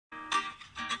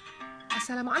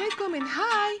Assalamualaikum and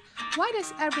hi! Why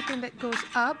does everything that goes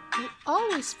up will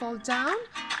always fall down?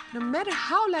 No matter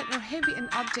how light or heavy an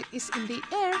object is in the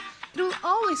air, it will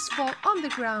always fall on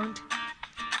the ground.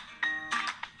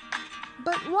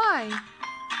 But why?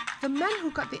 The man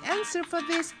who got the answer for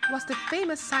this was the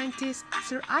famous scientist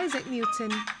Sir Isaac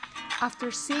Newton.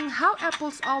 After seeing how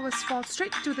apples always fall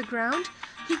straight to the ground,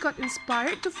 he got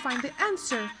inspired to find the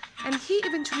answer, and he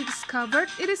eventually discovered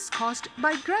it is caused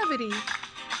by gravity.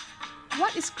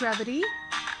 What is gravity?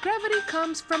 Gravity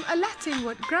comes from a Latin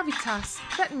word gravitas,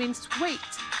 that means weight.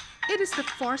 It is the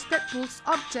force that pulls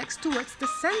objects towards the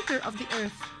center of the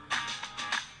earth.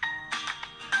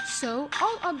 So,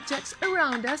 all objects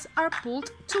around us are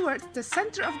pulled towards the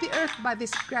center of the earth by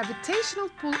this gravitational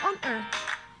pull on earth.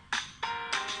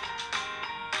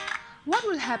 What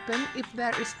will happen if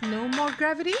there is no more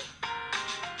gravity?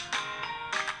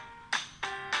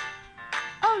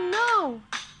 Oh no!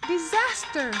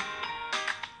 Disaster!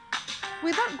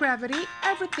 Without gravity,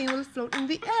 everything will float in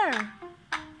the air.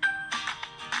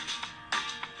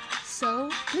 So,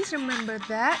 please remember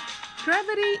that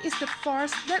gravity is the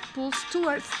force that pulls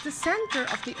towards the center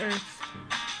of the earth.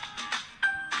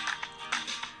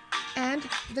 And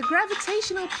the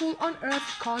gravitational pull on earth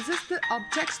causes the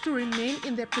objects to remain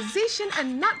in their position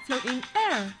and not float in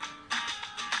air.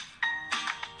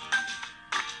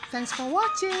 Thanks for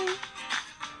watching.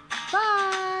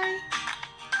 Bye!